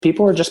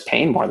people were just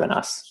paying more than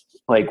us.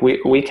 Like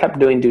we kept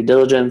doing due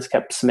diligence,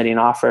 kept submitting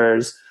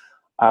offers,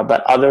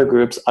 but other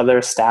groups, other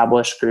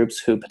established groups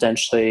who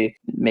potentially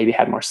maybe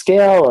had more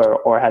scale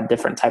or had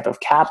different type of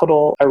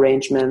capital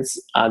arrangements,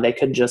 they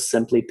could just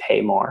simply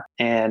pay more.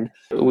 And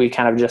we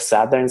kind of just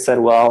sat there and said,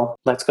 well,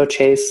 let's go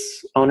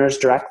chase owners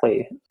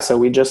directly. So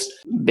we just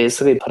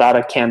basically put out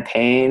a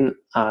campaign,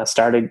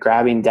 started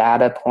grabbing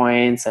data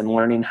points and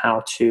learning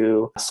how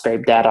to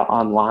scrape data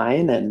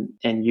online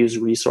and use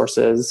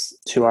resources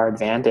to our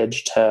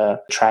advantage to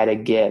try to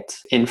get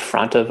in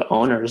front of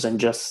owners and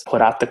just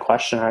put out the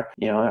question,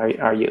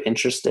 are you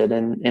interested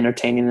in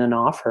entertaining an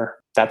offer?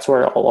 That's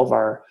where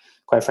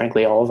quite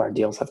frankly, all of our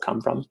deals have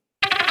come from.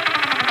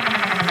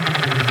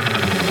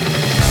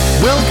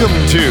 Welcome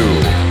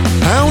to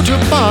How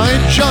to Buy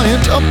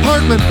Giant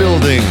Apartment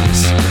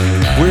Buildings,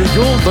 where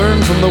you'll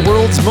learn from the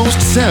world's most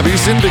savvy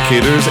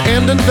syndicators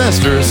and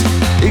investors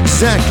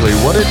exactly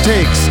what it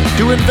takes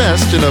to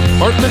invest in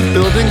apartment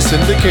building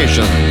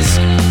syndications.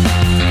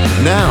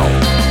 Now,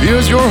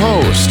 here's your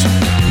host,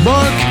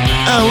 Mark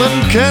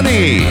Allen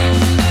Kenny.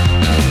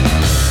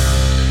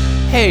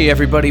 Hey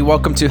everybody,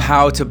 welcome to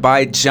How to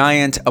Buy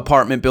Giant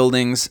Apartment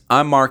Buildings.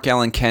 I'm Mark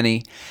Allen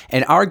Kenny,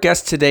 and our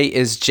guest today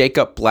is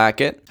Jacob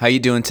Blackett. How you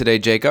doing today,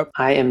 Jacob?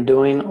 I am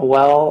doing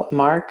well,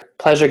 Mark.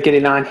 Pleasure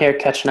getting on here,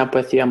 catching up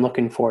with you. I'm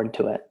looking forward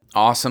to it.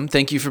 Awesome.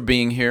 Thank you for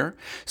being here.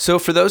 So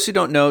for those who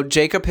don't know,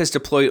 Jacob has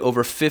deployed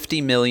over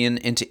 $50 million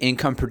into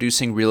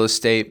income-producing real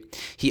estate.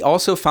 He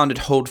also founded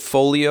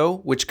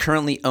Holdfolio, which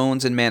currently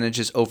owns and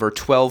manages over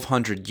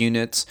 1,200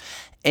 units.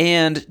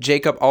 And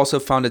Jacob also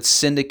founded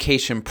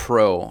Syndication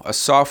Pro, a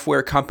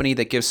software company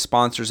that gives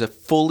sponsors a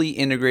fully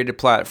integrated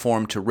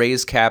platform to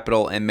raise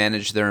capital and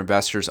manage their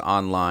investors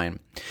online.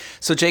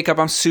 So Jacob,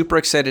 I'm super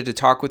excited to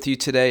talk with you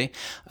today.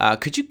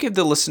 Could you give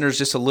the listeners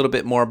just a little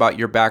bit more about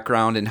your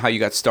background and how you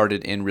got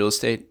started in real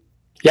estate?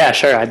 Yeah,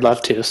 sure. I'd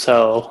love to.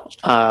 So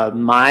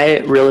my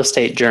real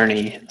estate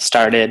journey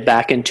started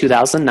back in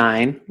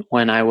 2009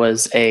 when I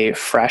was a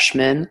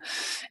freshman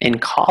in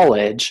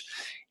college.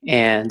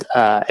 And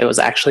it was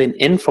actually an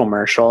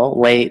infomercial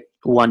late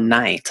one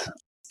night.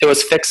 It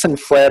was fix and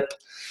flip,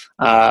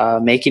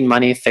 making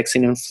money,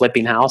 fixing and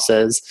flipping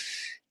houses.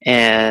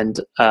 And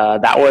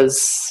that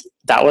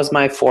was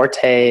my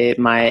forte,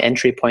 my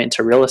entry point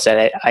to real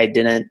estate. I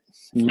didn't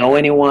know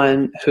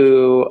anyone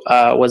who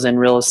was in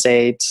real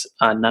estate.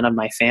 None of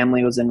my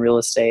family was in real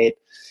estate.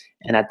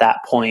 And at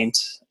that point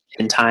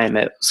in time,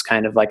 it was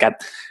kind of like I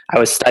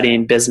was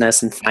studying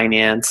business and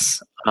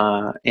finance,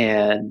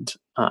 and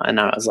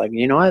I was like,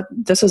 you know what,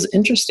 this is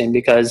interesting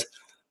because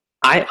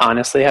I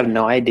honestly have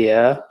no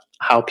idea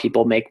how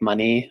people make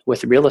money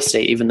with real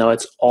estate, even though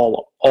it's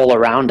all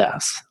around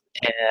us.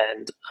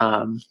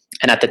 And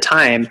at the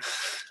time,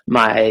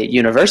 my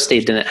university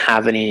didn't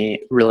have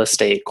any real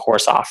estate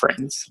course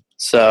offerings.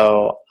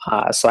 So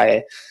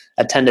I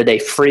attended a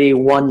free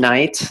one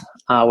night,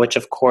 which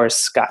of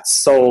course got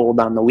sold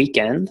on the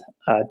weekend,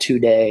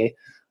 2-day.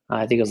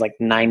 I think it was like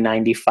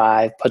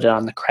 $9.95, put it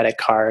on the credit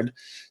card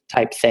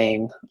type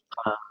thing.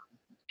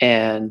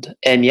 And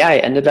yeah, I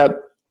ended up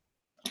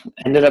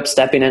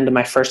stepping into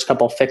my first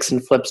couple fix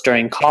and flips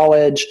during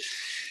college.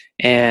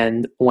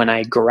 And when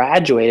I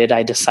graduated,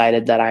 I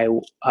decided that I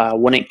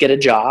wouldn't get a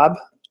job.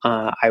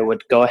 I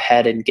would go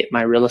ahead and get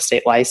my real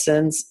estate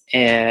license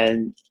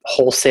and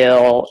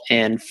wholesale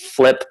and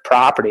flip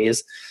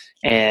properties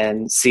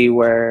and see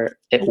where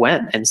it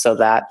went. And so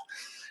that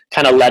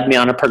kind of led me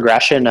on a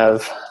progression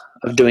of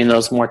doing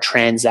those more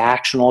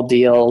transactional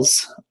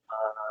deals,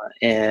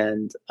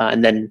 and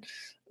then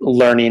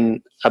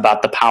learning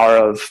about the power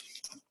of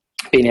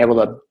being able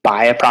to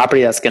buy a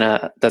property that's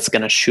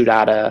gonna shoot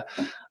out a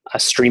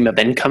stream of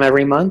income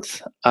every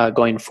month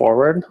going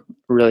forward.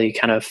 Really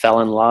kind of fell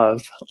in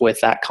love with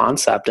that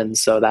concept, and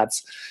so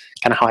that's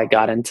kind of how I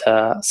got into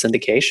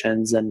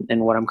syndications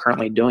and what I'm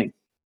currently doing.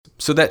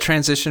 So that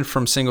transition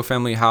from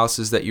single-family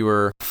houses that you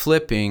were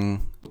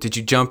flipping, did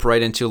you jump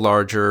right into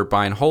larger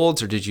buy and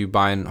holds, or did you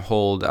buy and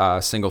hold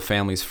single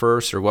families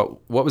first, or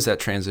what was that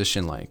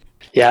transition like?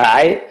 Yeah,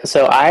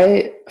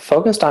 I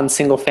focused on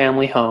single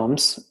family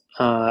homes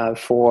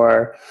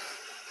for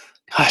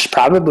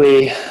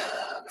probably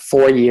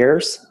 4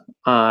 years,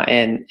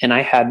 and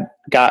I had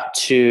got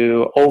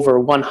to over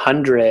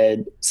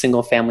 100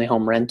 single family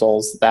home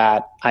rentals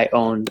that I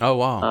owned. Oh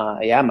wow!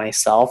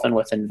 Myself and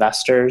with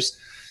investors.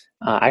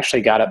 I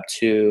actually got up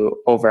to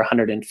over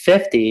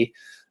 150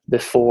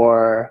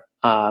 before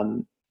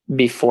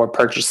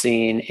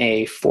purchasing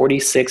a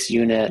 46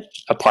 unit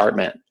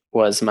apartment.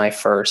 Was my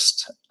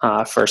first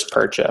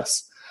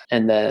purchase.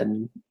 And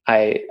then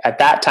at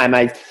that time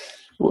I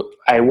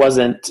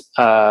wasn't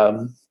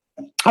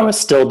I was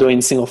still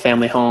doing single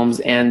family homes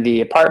and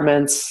the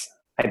apartments.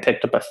 I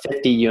picked up a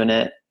 50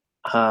 unit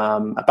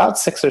about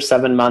 6 or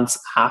 7 months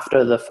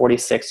after the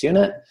 46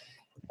 unit,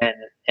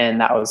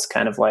 and that was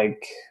kind of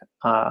like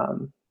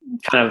kind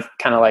of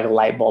like a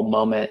light bulb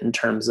moment in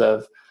terms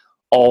of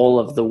all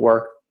of the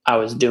work I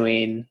was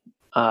doing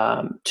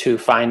to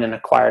find and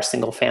acquire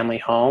single family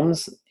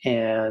homes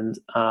and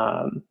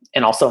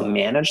also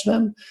manage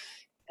them.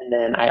 And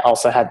then I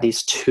also had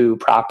these 2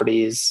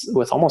 properties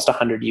with almost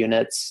 100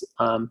 units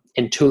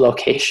in 2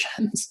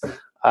 locations.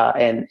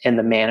 And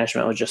the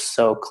management was just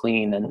so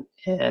clean,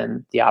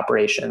 and the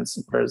operations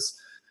was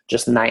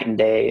just night and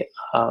day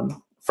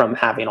from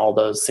having all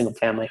those single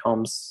family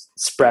homes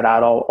spread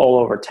out all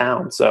over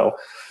town. So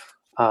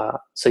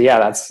yeah,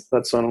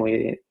 that's when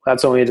we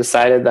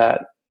decided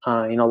that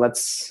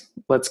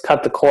let's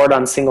cut the cord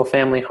on single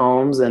family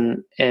homes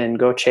and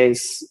go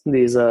chase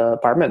these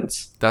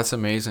apartments. That's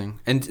amazing.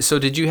 And so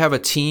did you have a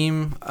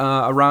team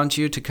around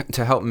you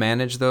to help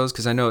manage those?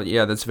 Because I know,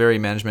 that's very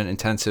management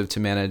intensive to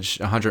manage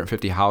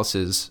 150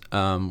 houses.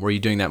 Were you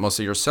doing that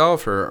mostly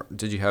yourself, or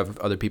did you have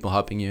other people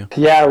helping you?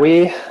 Yeah,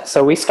 we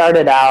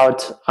started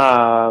out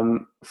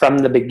from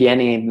the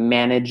beginning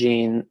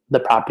managing the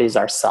properties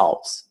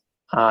ourselves.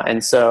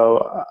 And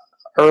so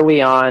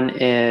early on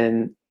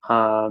in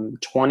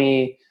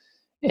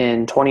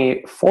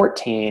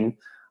 2014,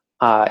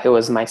 it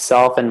was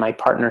myself and my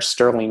partner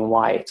Sterling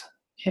White,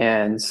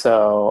 and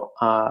so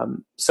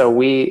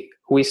we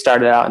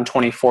started out in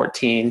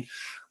 2014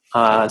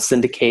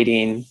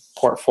 syndicating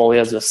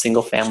portfolios of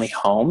single family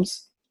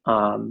homes.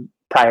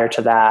 Prior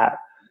to that,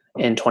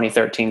 in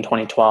 2013,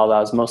 2012, I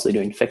was mostly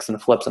doing fix and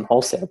flips and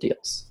wholesale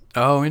deals.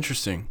 Oh,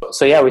 interesting.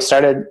 So yeah, we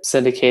started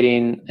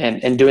syndicating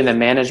and doing the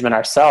management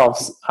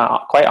ourselves.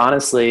 Quite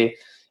honestly,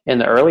 in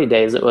the early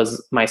days, it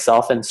was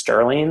myself and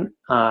Sterling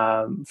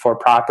for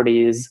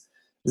properties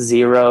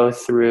 0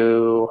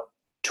 through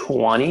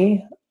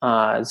 20,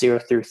 0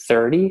 through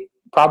 30,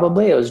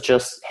 probably. It was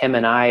just him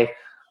and I.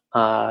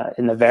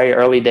 In the very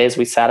early days,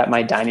 we sat at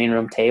my dining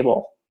room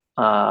table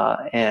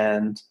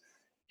and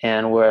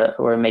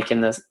we're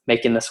making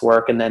this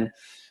work. And then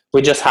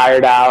we just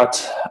hired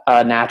out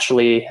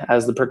naturally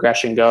as the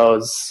progression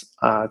goes.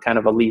 Kind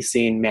of a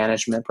leasing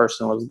management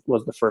person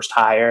was the first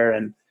hire,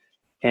 and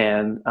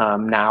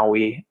now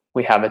we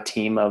have a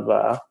team of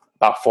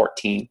about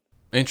 14.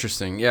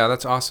 Interesting. Yeah,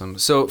 that's awesome.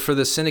 So for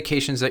the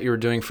syndications that you were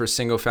doing for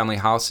single family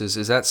houses,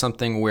 is that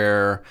something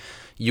where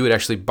you would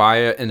actually buy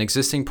an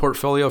existing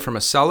portfolio from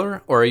a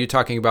seller, or are you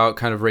talking about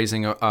kind of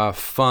raising a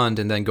fund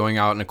and then going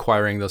out and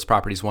acquiring those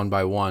properties one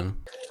by one?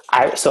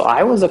 So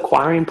I was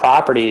acquiring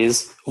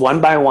properties one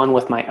by one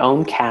with my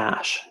own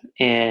cash,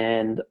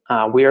 and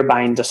we were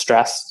buying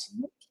distressed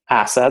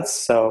assets.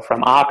 So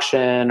from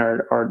auction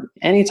or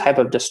any type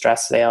of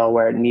distressed sale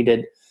where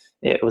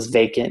it was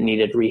vacant,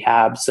 needed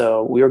rehab.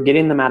 So we were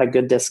getting them at a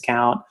good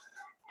discount,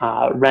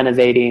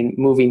 renovating,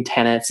 moving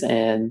tenants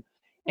in.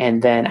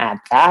 And then at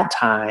that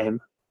time,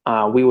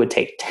 we would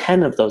take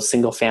 10 of those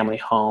single family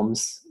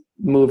homes,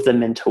 move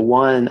them into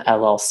one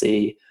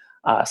LLC,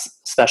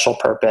 special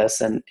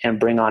purpose, and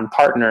bring on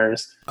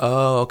partners.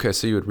 Oh, okay.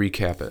 So you would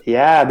recap it.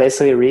 Yeah,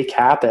 basically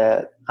recap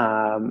it.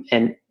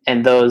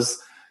 And those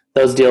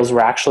deals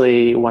were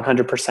actually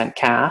 100%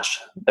 cash.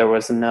 There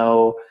was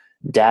no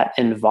debt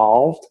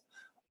involved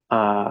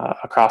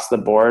across the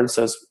board.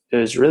 So it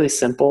was really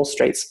simple,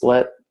 straight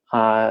split,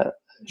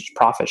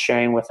 profit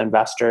sharing with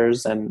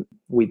investors. And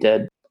we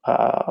did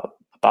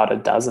about a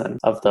dozen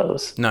of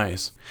those.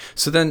 Nice.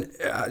 So then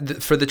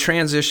for the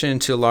transition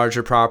to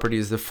larger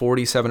properties, the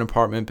 47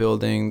 apartment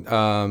building,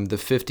 the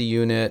 50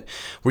 unit,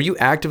 were you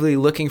actively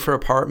looking for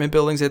apartment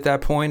buildings at that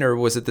point, or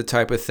was it the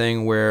type of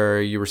thing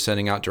where you were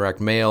sending out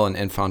direct mail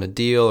and found a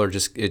deal, or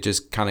it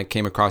just kind of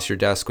came across your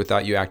desk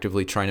without you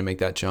actively trying to make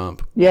that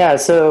jump? Yeah.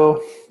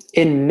 So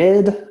in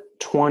mid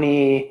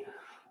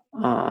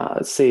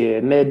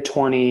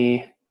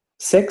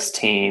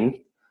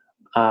 2016,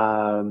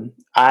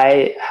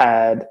 I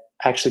had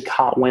actually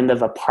caught wind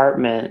of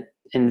apartment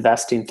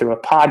investing through a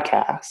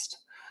podcast.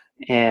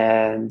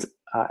 And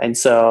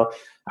so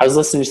I was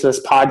listening to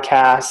this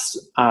podcast,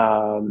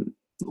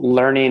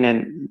 learning,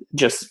 and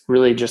just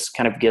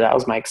kind of that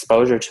was my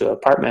exposure to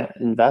apartment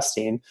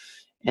investing.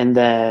 And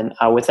then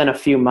within a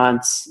few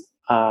months,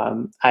 I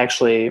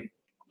actually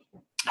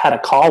had a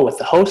call with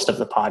the host of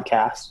the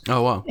podcast.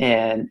 Oh, wow.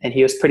 And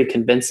he was pretty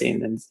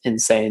convincing in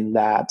saying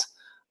that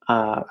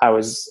I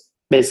was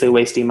basically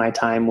wasting my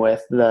time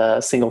with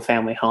the single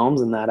family homes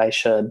and that I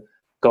should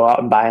go out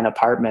and buy an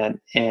apartment.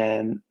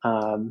 And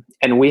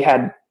we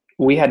had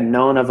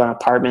known of an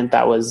apartment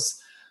that was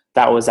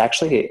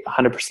actually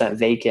 100%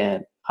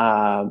 vacant.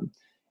 And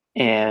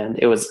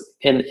it was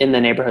in the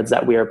neighborhoods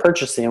that we were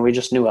purchasing, and we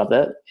just knew of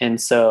it.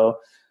 And so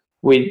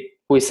we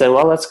said,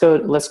 well, let's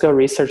go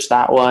research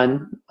that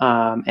one.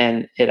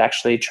 And it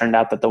actually turned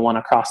out that the one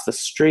across the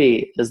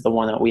street is the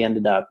one that we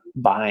ended up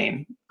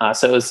buying.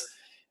 So it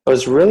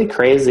was really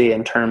crazy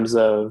in terms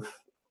of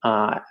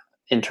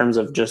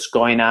just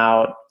going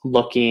out,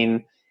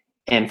 looking,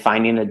 and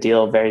finding a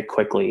deal very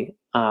quickly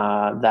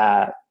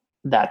that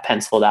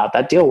penciled out.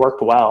 That deal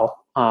worked well.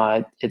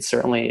 It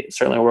certainly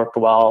worked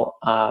well.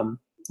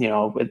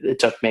 It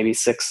took maybe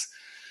 6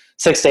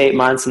 to 8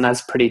 months, and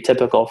that's pretty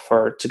typical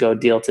to go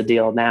deal to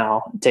deal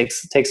now. It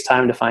takes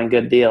time to find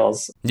good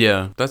deals.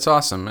 Yeah, that's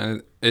awesome.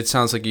 And It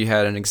sounds like you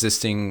had an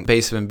existing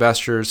base of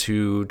investors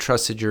who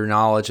trusted your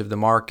knowledge of the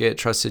market,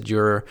 trusted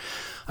your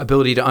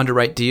ability to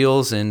underwrite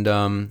deals. And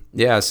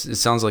it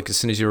sounds like as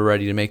soon as you were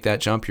ready to make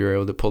that jump, you were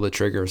able to pull the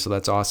trigger. So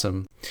that's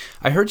awesome.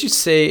 I heard you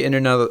say in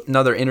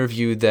another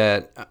interview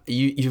that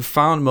you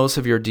found most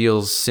of your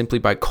deals simply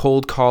by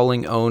cold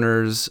calling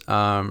owners,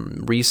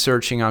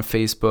 researching on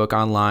Facebook,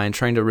 online,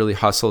 trying to really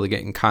hustle to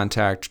get in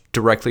contact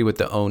directly with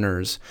the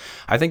owners.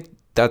 I think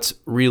that's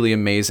really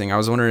amazing. I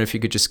was wondering if you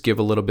could just give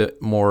a little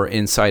bit more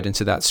insight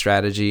into that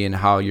strategy and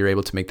how you're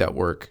able to make that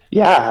work.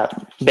 Yeah,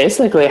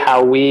 basically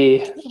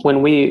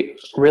when we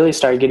really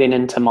started getting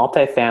into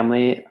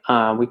multifamily,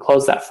 we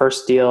closed that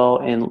first deal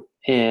in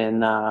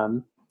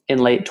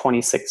late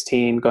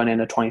 2016, going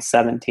into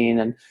 2017,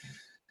 and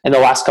in the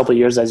last couple of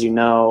years, as you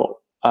know,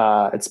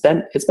 it's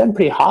been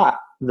pretty hot.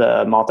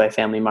 The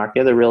multifamily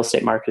market, the real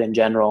estate market in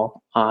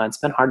general, it's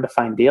been hard to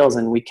find deals,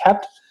 and we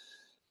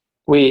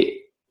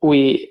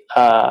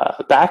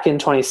back in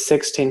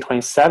 2016,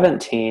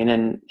 2017,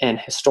 and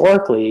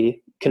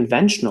historically,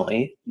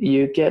 conventionally,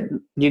 you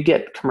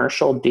get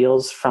commercial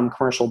deals from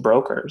commercial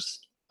brokers.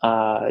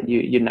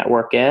 You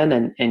network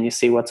in and you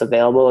see what's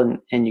available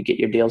and you get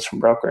your deals from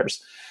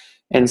brokers.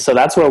 And so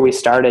that's where we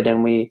started.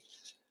 And we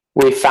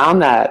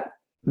found that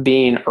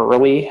being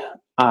early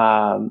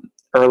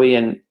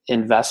in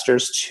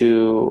investors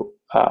to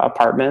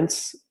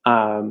apartments,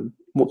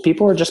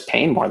 people were just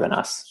paying more than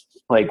us.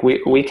 Like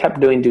we kept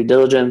doing due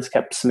diligence,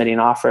 kept submitting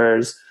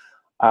offers,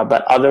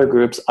 but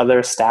other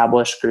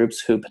established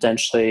groups who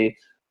potentially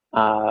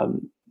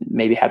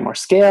maybe had more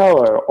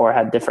scale or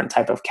had different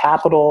type of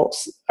capital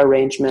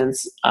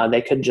arrangements,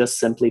 they could just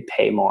simply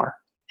pay more.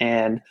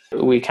 And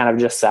we kind of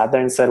just sat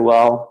there and said,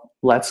 well,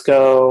 let's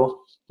go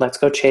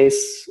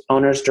chase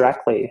owners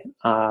directly.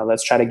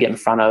 Let's try to get in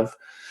front of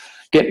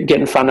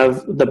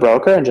the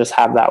broker and just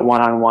have that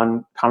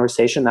one-on-one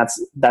conversation.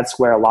 That's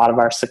where a lot of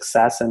our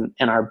success and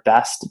our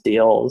best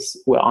deals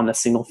on the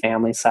single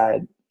family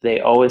side, they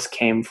always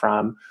came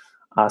from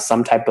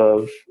some type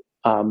of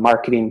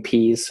marketing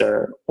piece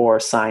or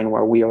sign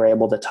where we were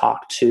able to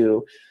talk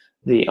to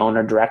the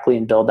owner directly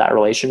and build that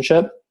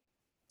relationship.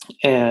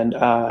 And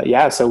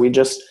so we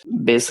just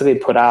basically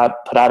put out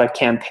a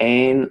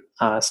campaign,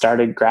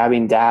 started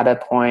grabbing data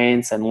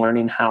points and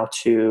learning how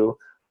to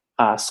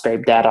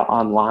scrape data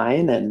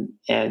online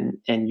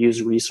and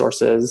use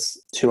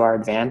resources to our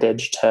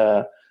advantage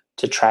to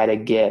try to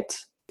get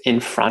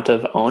in front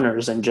of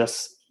owners and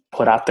just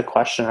put out the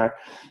question, are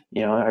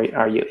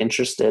you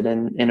interested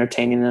in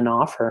entertaining an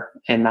offer?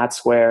 And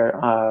that's where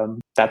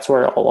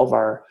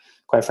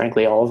quite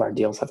frankly, all of our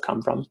deals have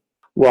come from.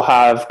 We'll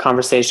have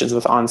conversations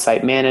with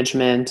on-site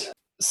management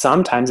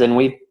sometimes, and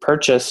we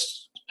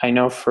purchased, I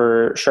know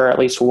for sure, at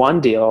least one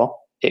deal,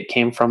 it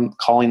came from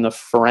calling the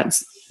for rent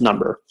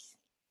number.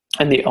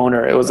 And the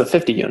owner, it was a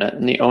 50 unit,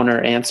 and the owner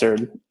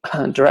answered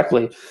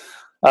directly.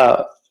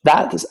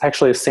 That is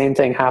actually the same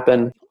thing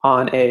happened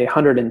on a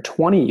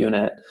 120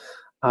 unit.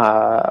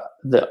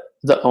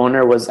 The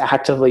owner was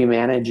actively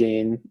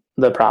managing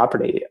the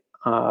property.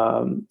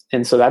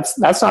 And so that's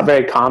not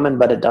very common,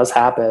 but it does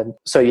happen.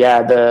 So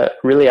yeah,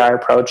 our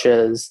approach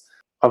is,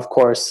 of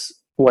course,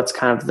 what's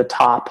kind of the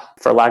top,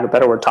 for lack of a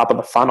better word, top of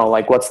the funnel,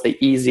 like what's the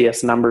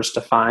easiest numbers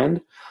to find,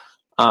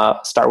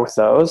 start with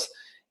those.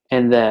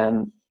 And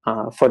then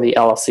for the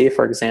LLC,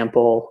 for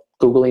example,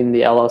 Googling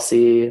the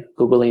LLC,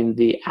 Googling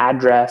the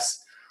address,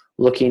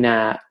 looking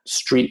at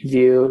Street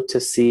View to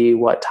see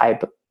what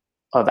type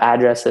of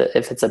address,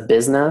 if it's a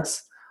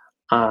business.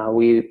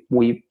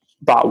 We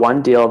bought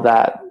one deal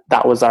that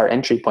was our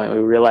entry point. We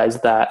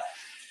realized that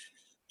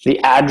the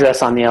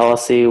address on the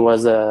LLC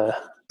was a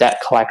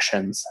debt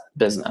collections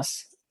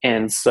business.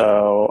 And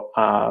so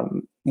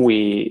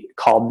we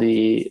called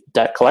the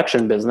debt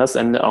collection business,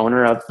 and the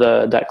owner of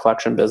the debt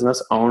collection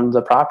business owned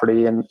the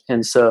property.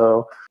 And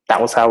so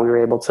that was how we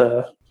were able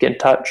to get in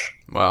touch.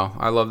 Wow,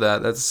 I love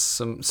that. That's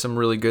some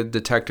really good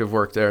detective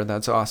work there.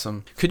 That's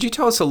awesome. Could you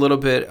tell us a little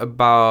bit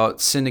about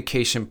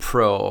Syndication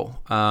Pro?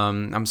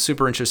 I'm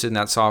super interested in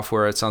that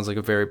software. It sounds like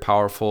a very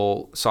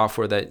powerful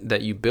software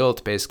that you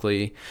built,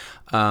 basically.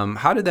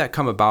 How did that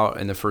come about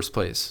in the first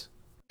place?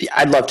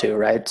 I'd love to,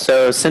 right?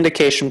 So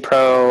Syndication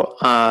Pro,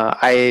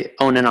 I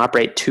own and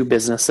operate two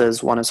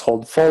businesses. One is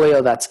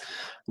Holdfolio, that's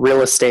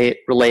real estate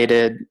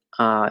related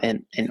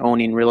and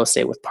owning real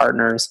estate with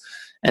partners.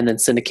 And then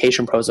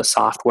Syndication Pro is a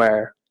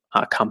software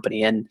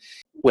company. And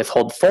with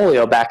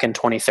Holdfolio back in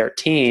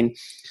 2013,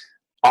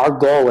 our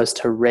goal is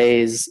to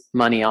raise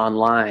money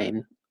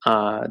online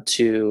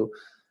to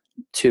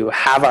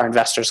have our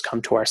investors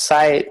come to our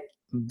site,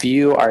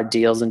 view our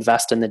deals,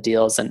 invest in the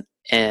deals, and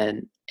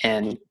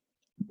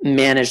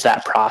manage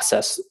that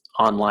process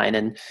online.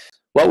 And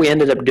what we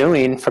ended up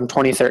doing from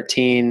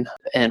 2013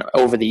 and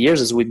over the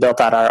years is we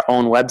built out our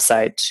own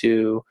website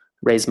to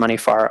raise money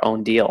for our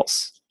own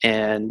deals.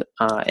 And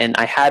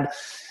I had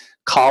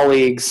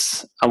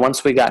colleagues,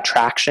 once we got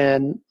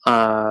traction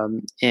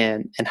and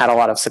had a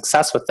lot of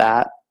success with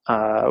that,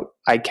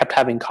 I kept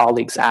having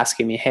colleagues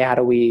asking me, hey, how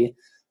do we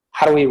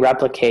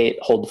replicate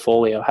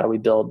Holdfolio? How do we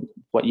build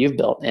what you've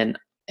built? And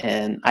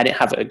And I didn't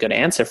have a good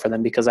answer for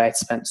them because I had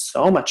spent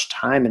so much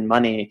time and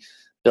money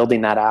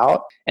building that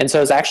out. And so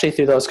it was actually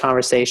through those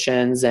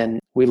conversations, and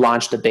we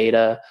launched a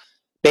beta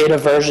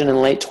version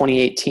in late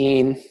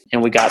 2018,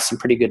 and we got some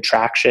pretty good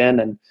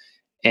traction,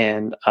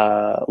 and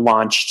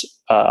launched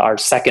our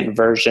second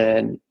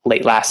version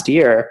late last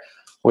year,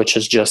 which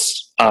has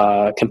just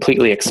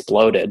completely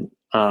exploded.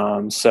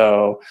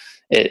 So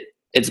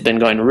it's been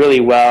going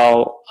really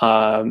well.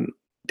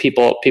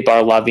 People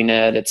are loving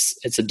it.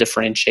 It's a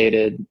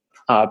differentiated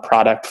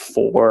product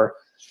for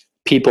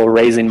people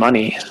raising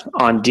money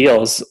on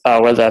deals,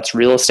 whether that's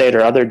real estate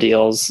or other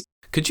deals.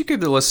 Could you give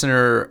the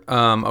listener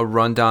a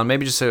rundown,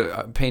 maybe just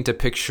paint a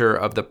picture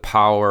of the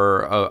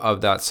power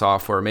of that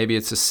software? Maybe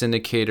it's a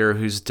syndicator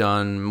who's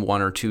done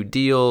one or two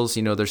deals.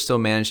 They're still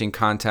managing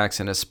contacts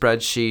in a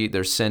spreadsheet.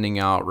 They're sending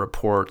out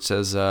reports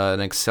as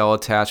an Excel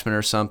attachment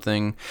or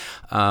something.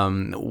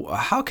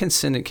 How can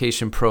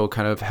Syndication Pro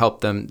kind of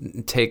help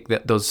them take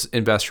those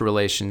investor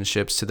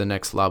relationships to the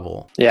next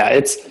level? Yeah,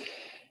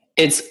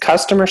 it's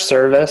customer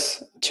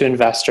service to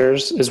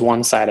investors is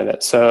one side of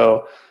it.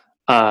 So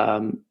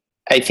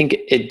I think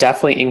it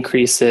definitely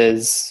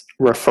increases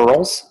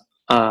referrals.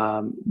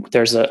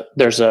 There's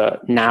a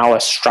now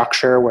a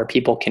structure where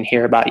people can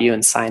hear about you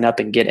and sign up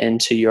and get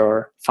into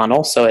your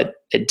funnel. So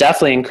it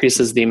definitely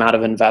increases the amount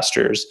of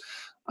investors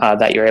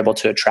that you're able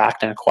to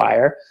attract and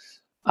acquire.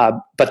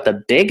 But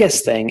the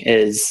biggest thing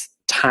is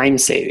time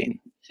saving.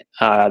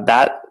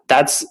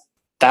 That's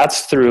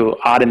through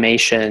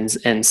automations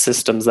and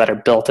systems that are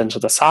built into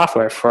the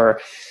software. For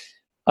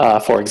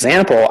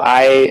example,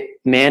 I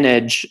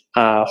manage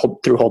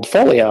through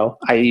Holdfolio.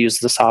 I use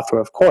the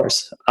software, of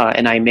course,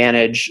 and I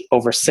manage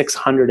over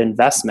 600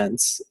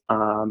 investments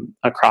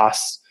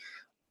across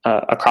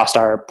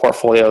our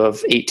portfolio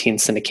of 18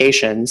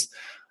 syndications.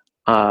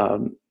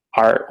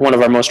 One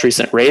of our most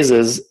recent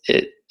raises,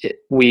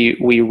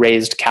 we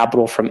raised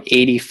capital from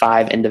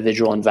 85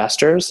 individual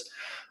investors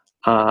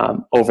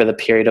over the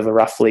period of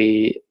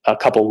roughly a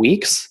couple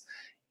weeks,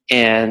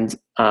 and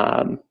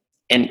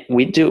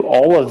we do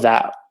all of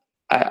that.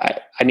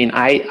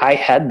 I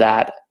had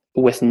that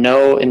with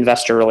no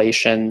investor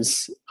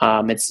relations.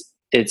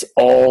 It's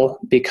all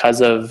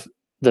because of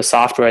the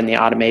software and the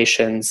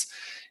automations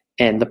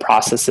and the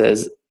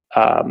processes.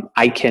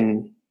 I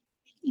can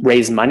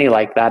raise money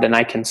like that, and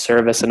I can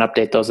service and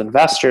update those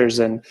investors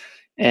and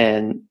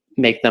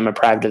make them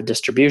apprised of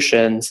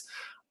distributions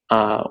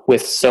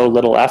with so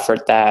little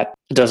effort that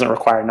it doesn't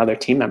require another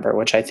team member,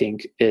 which I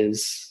think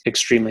is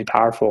extremely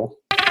powerful.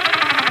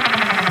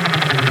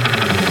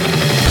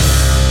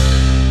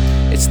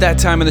 It's that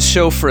time of the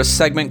show for a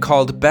segment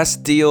called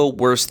Best Deal,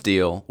 Worst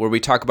Deal, where we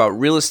talk about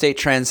real estate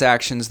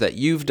transactions that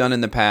you've done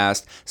in the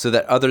past so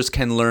that others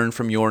can learn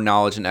from your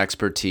knowledge and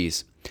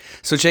expertise.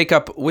 So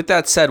Jacob, with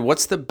that said,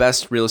 what's the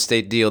best real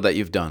estate deal that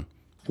you've done?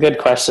 Good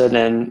question.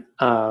 And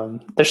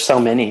there's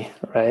so many,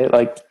 right?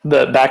 Like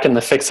back in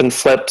the fix and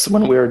flips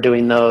when we were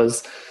doing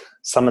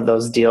some of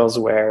those deals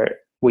where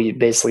we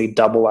basically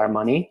double our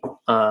money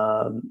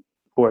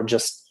were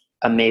just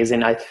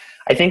amazing. I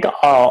think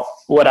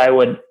what I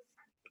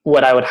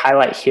would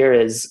highlight here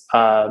is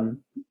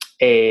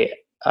a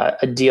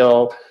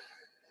deal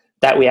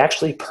that we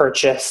actually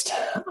purchased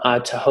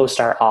to host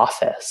our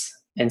office.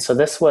 And so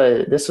this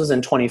was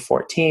in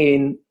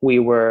 2014. We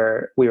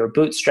were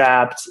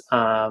bootstrapped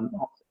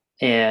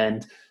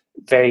and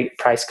very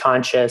price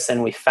conscious,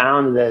 and we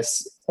found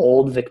this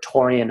old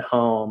Victorian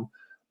home.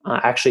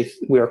 Actually,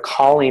 we were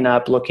calling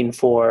up looking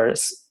for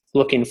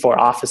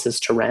offices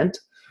to rent,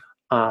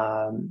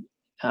 and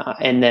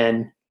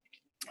then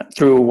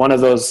through one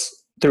of those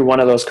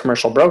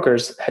commercial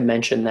brokers had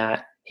mentioned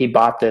that he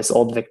bought this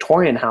old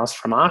Victorian house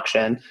from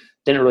auction.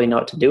 Didn't really know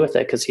what to do with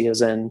it because he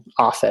was in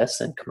office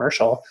and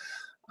commercial.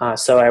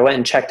 So I went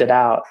and checked it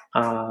out,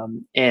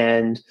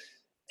 and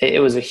it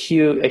was a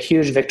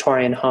huge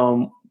Victorian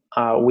home.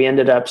 We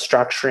ended up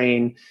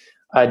structuring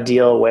a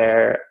deal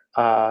where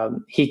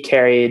he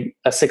carried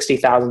a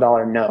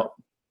 $60,000 note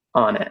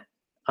on it.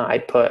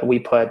 We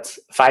put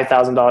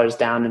 $5,000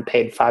 down and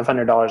paid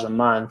 $500 a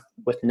month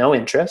with no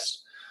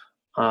interest.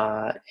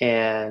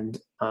 And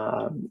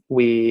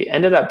we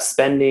ended up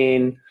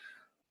spending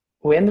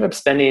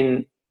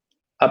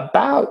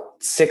about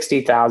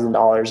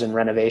 $60,000 in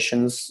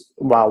renovations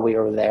while we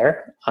were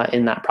there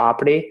in that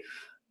property.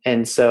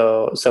 And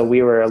so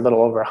we were a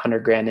little over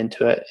 $100,000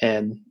 into it,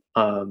 and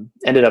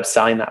ended up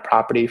selling that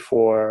property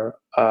for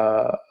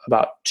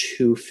about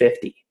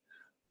 $250,000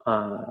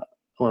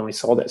 when we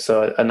sold it.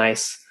 So a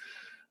nice.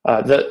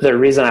 The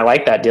reason I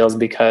like that deal is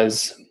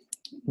because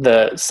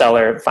the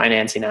seller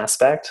financing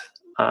aspect.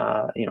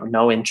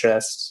 No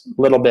interest,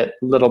 little bit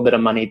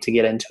of money to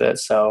get into it.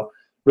 So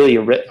really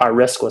our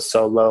risk was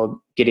so low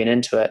getting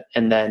into it.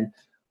 And then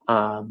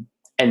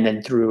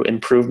through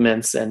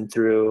improvements and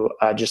through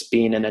just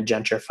being in a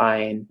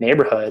gentrifying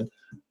neighborhood,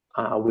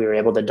 we were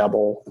able to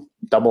double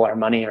our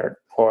money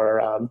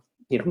or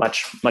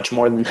much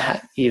more than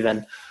that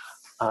even.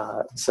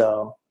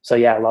 So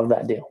yeah, I love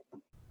that deal.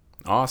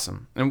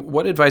 Awesome. And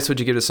what advice would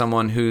you give to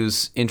someone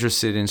who's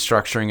interested in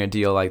structuring a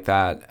deal like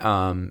that?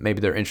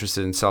 Maybe they're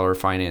interested in seller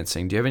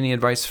financing. Do you have any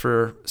advice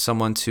for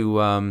someone to,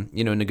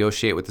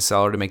 negotiate with the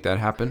seller to make that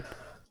happen?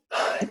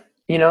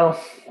 You know,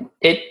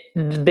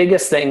 the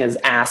biggest thing is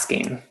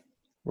asking,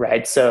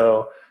 right?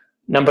 So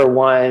number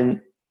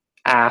one,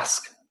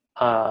 ask,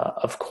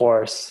 of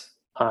course,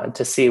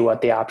 to see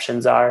what the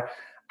options are.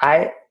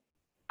 I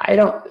I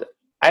don't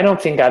I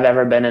don't think I've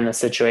ever been in a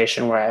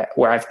situation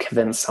where I've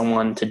convinced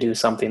someone to do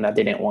something that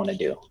they didn't want to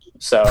do.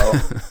 So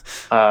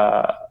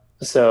uh,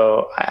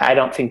 I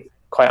don't think,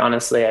 quite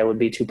honestly, I would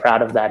be too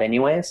proud of that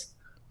anyways.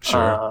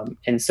 Sure.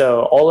 And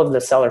so all of the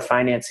seller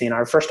financing,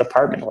 our first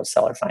apartment was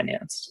seller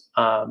financed.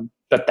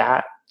 But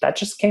that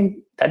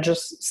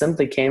just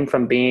simply came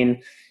from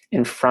being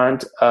in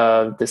front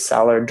of the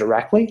seller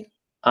directly,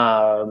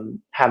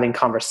 having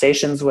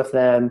conversations with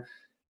them,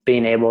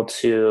 being able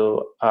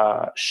to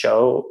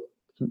show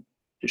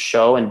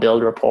and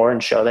build rapport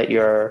and show that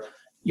you're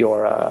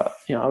a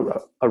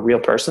real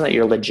person, that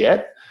you're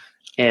legit.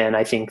 And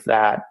I think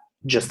that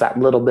just that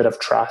little bit of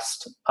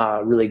trust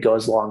really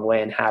goes a long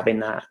way in having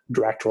that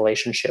direct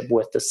relationship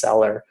with the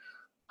seller.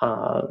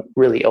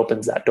 Really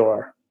opens that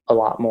door a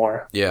lot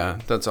more. Yeah,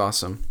 that's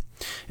awesome.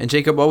 And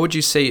Jacob, what would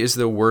you say is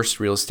the worst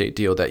real estate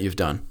deal that you've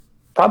done?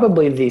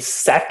 Probably the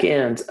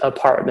second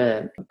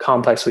apartment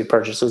complex we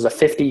purchased was a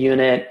 50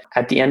 unit.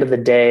 At the end of the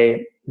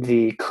day,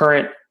 the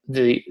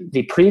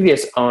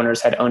previous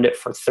owners had owned it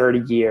for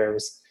 30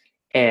 years,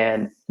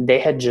 and they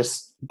had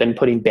just been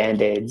putting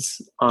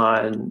band-aids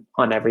on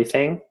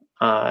everything.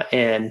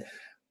 And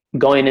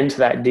going into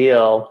that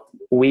deal,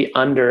 we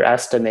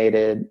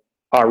underestimated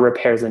our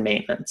repairs and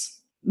maintenance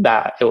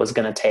that it was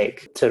going to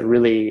take to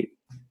really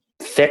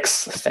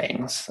fix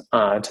things,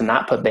 to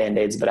not put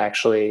band-aids, but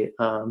actually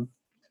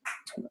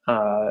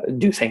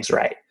do things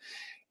right.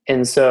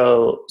 And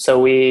so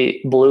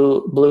we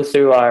blew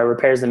through our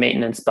repairs and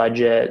maintenance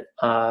budget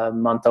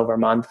month over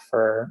month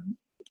for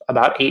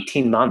about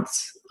 18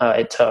 months.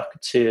 It took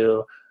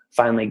to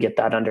finally get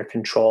that under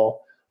control,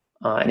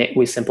 and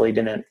we simply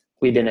didn't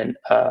plan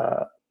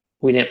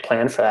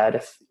for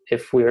that.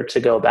 If we were to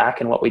go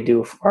back, and what we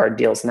do for our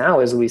deals now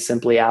is we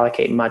simply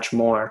allocate much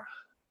more.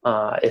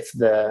 If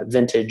the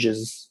vintage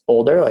is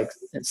older, like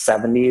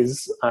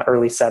 70s,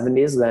 early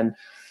 70s, then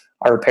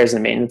our repairs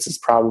and maintenance is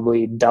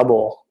probably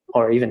double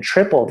or even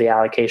triple the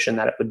allocation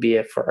that it would be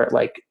if for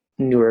like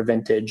newer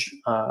vintage,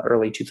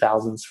 early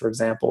 2000s, for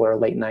example, or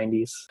late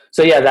 90s.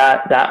 So yeah,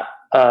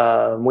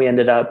 we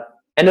ended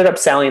up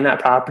selling that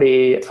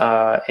property,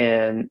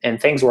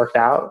 and things worked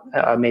out.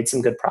 Made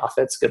some good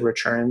profits, good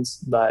returns,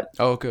 but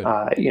Oh, good.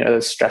 it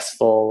was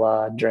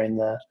stressful during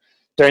the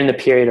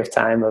period of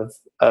time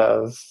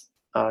of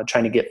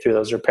trying to get through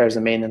those repairs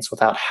and maintenance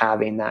without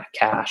having that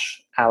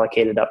cash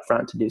allocated up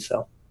front to do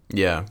so.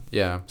 Yeah,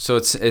 yeah. So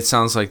it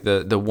sounds like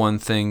the one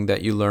thing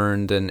that you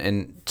learned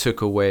and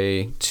took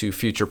away to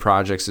future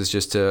projects is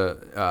just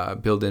to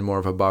build in more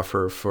of a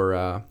buffer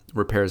for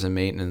repairs and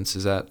maintenance.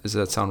 Does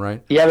that sound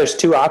right? Yeah, there's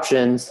two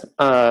options.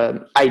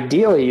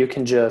 Ideally, you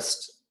can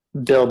just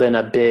build in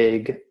a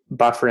big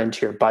buffer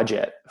into your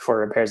budget for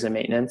repairs and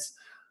maintenance.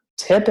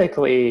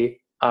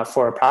 Typically,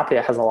 for a property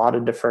that has a lot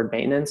of deferred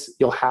maintenance,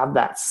 you'll have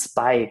that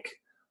spike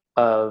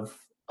of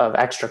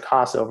extra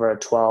costs over a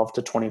 12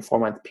 to 24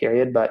 month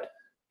period, but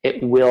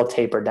it will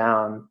taper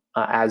down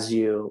as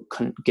you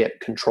get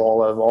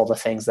control of all the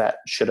things that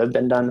should have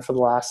been done for the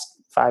last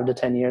 5 to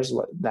 10 years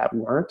that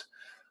weren't.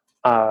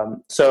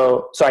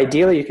 So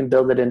ideally, you can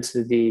build it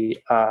into the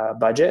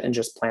budget and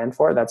just plan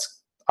for it.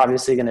 That's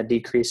obviously going to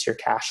decrease your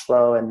cash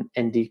flow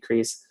and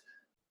decrease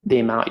the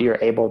amount you're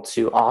able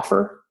to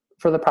offer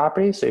for the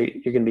property. So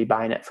you're going to be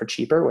buying it for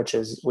cheaper, which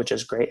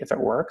is great if it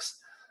works.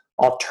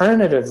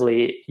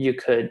 Alternatively, you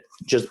could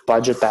just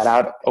budget that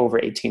out over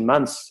 18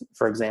 months,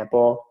 for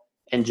example,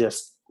 and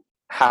just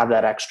have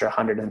that extra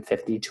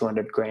 150,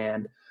 200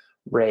 grand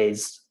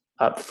raised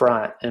up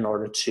front in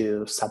order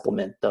to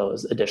supplement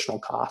those additional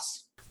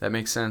costs. That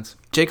makes sense.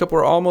 Jacob,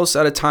 we're almost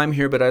out of time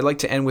here, but I'd like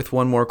to end with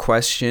one more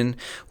question.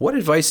 What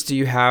advice do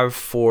you have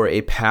for a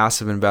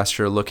passive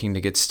investor looking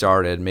to get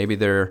started? Maybe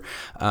they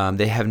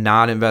have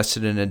not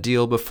invested in a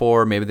deal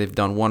before. Maybe they've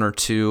done one or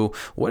two.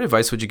 What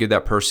advice would you give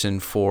that person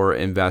for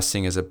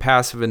investing as a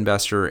passive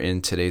investor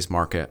in today's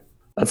market?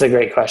 That's a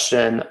great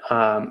question.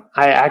 I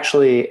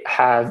actually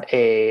have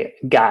a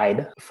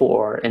guide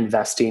for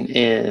investing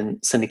in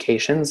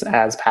syndications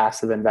as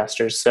passive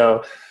investors.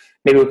 So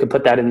maybe we could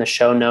put that in the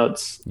show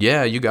notes.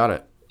 Yeah, you got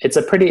it. It's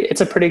a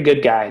pretty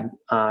good guide.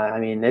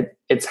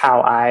 It's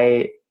how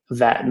I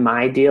vet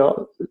my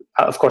deal.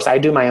 Of course, I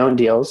do my own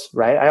deals,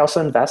 right? I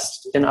also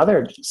invest in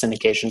other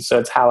syndications. So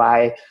it's how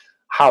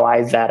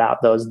I vet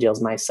out those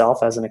deals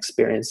myself as an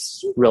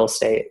experienced real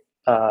estate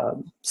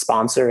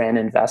sponsor and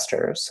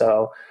investor.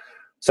 So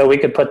we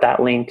could put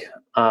that link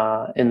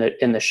in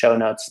the show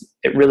notes.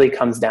 It really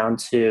comes down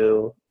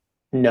to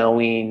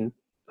knowing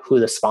who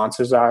the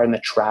sponsors are and the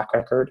track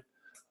record,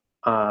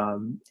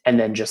 and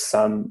then just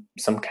some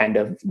kind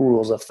of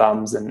rules of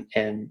thumbs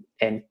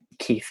and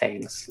key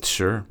things.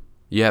 Sure.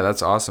 Yeah,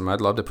 that's awesome. I'd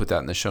love to put that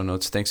in the show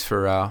notes. Thanks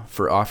for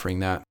offering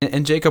that.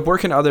 And Jacob, where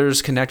can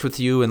others connect with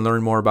you and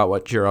learn more about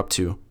what you're up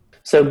to?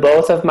 So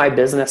both of my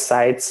business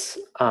sites,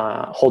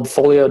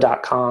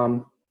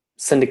 holdfolio.com,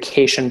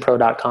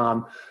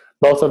 syndicationpro.com,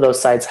 both of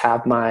those sites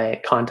have my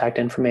contact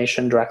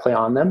information directly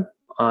on them,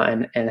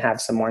 and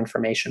have some more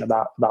information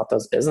about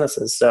those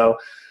businesses. So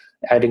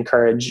I'd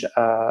encourage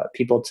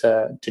people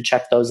to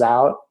check those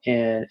out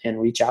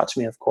and reach out to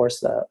me. Of course,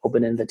 the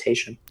open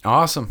invitation.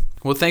 Awesome.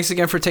 Well, thanks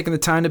again for taking the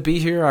time to be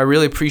here. I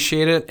really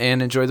appreciate it,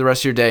 and enjoy the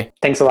rest of your day.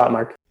 Thanks a lot,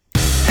 Mark.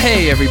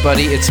 Hey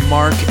everybody, it's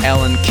Mark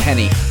Allen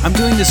Kenny. I'm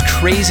doing this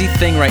crazy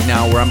thing right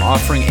now where I'm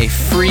offering a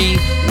free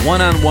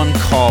one-on-one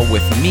call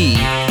with me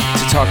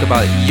to talk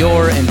about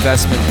your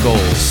investment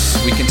goals.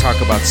 We can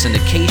talk about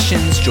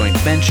syndications, joint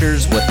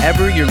ventures,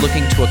 whatever you're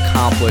looking to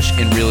accomplish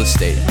in real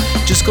estate.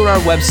 Just go to our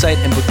website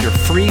and book your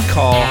free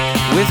call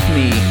with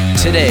me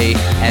today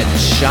at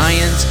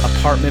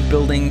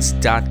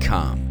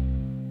giantsapartmentbuildings.com.